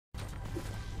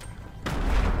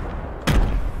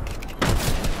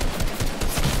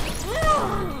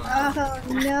Oh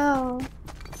no.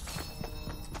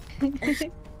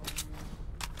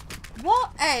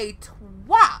 What a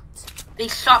twat! They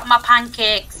shot my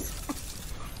pancakes.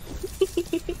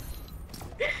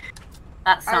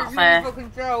 That's not fair.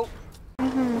 Fucking joke. So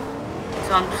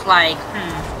I'm just like,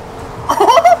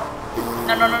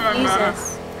 No.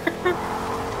 Jesus.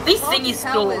 This thing is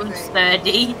so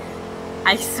sturdy.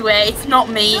 I swear, it's not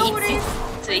me. No, it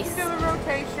It's is. Do a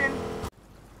rotation.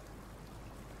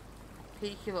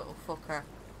 Peaky little fucker.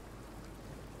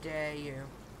 Dare you?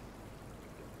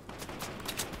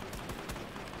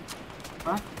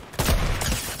 What?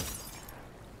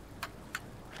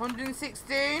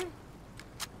 116.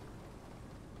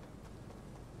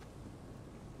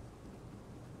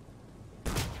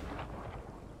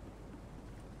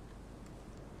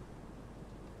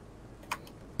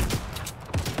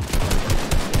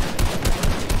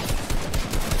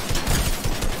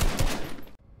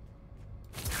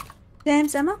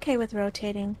 James, I'm okay with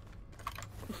rotating.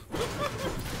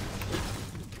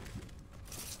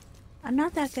 I'm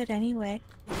not that good anyway.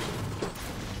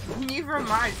 Neither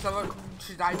am I, so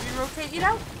should I be rotated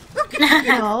out?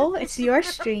 No, it's your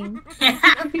stream.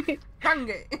 Hang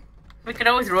it. We can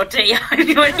always rotate if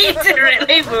you want to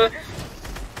really, but...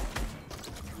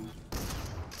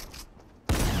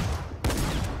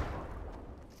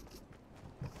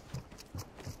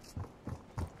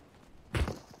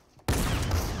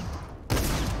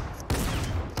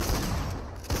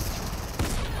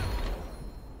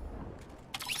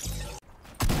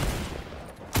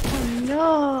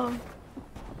 No.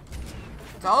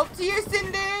 It's all up to you,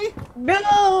 Cindy.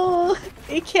 No,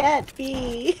 it can't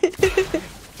be.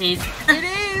 Jeez. It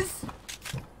is.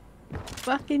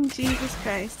 Fucking Jesus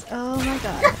Christ. Oh my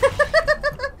god.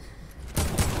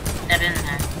 That isn't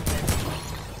her.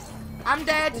 I'm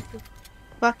dead.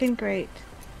 Fucking great.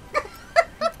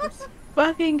 It's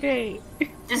fucking great.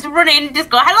 Just run in, just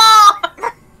go, hello!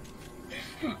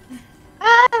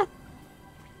 Ah!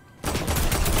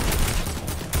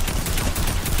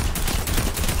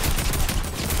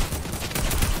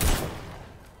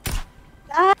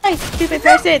 Die, stupid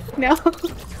person! No.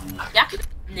 Yeah,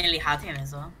 nearly had him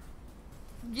as well.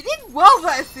 You did well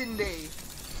there, Cindy.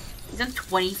 He's on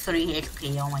 23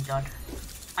 HP, oh my god.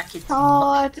 I could...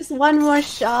 Oh, just one more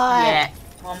shot. Yeah,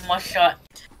 one more shot.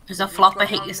 There's a flopper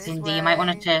hit you, Cindy. You might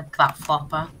want to take that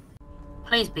flopper.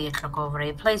 Please be a truck over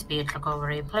here. Please be a truck over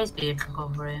here. Please be a truck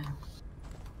over here.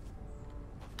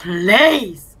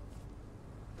 Please!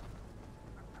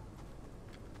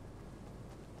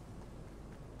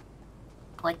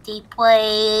 Pretty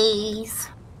please.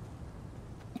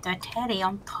 The teddy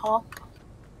on top.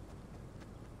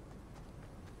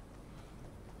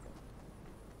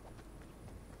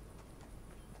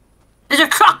 There's a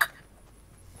truck!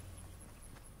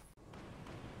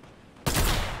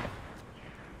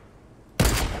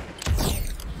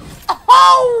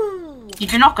 Oh!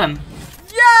 Did you knock him?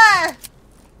 Yeah!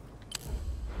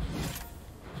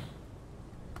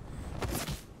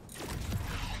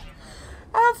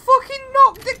 I fucking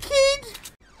knocked the kid!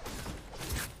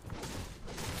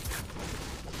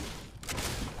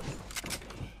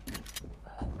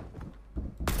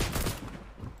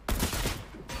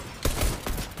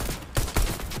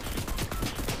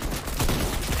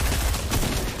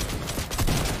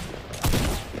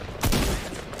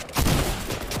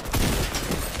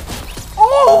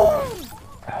 Oh!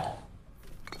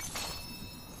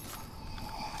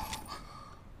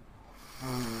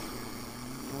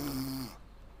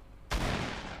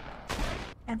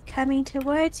 I'm coming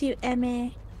towards you,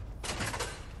 Emmy.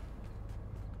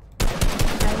 I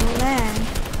will land.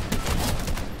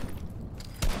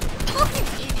 Fucking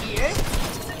idiot!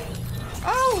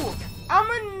 Oh! I'm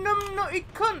a numbnutty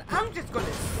cunt. I'm just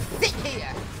gonna sit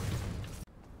here.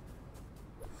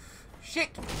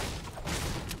 Shit.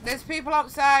 There's people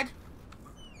outside.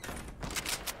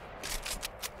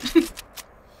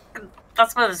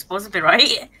 That's where they're supposed to be,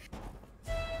 right?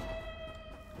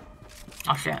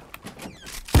 Oh shit.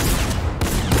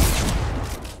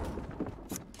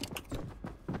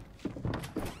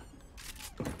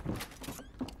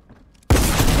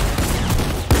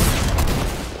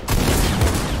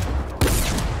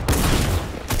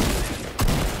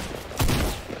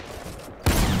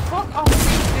 Fuck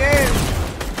off, you.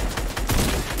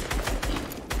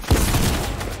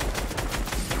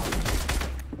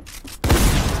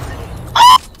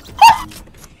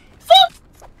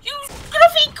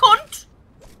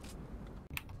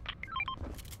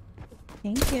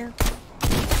 Thank you.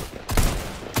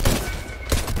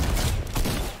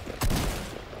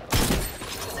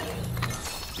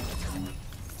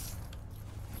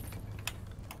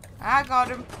 I got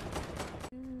him.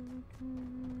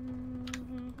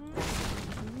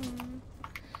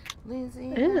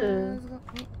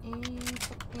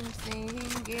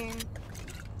 laughing.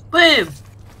 Boom!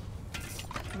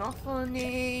 Not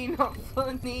funny, not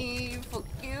funny. Fuck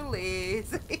you,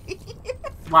 Liz.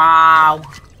 Wow.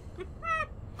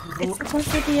 It's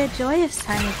supposed to be a joyous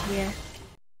time of year.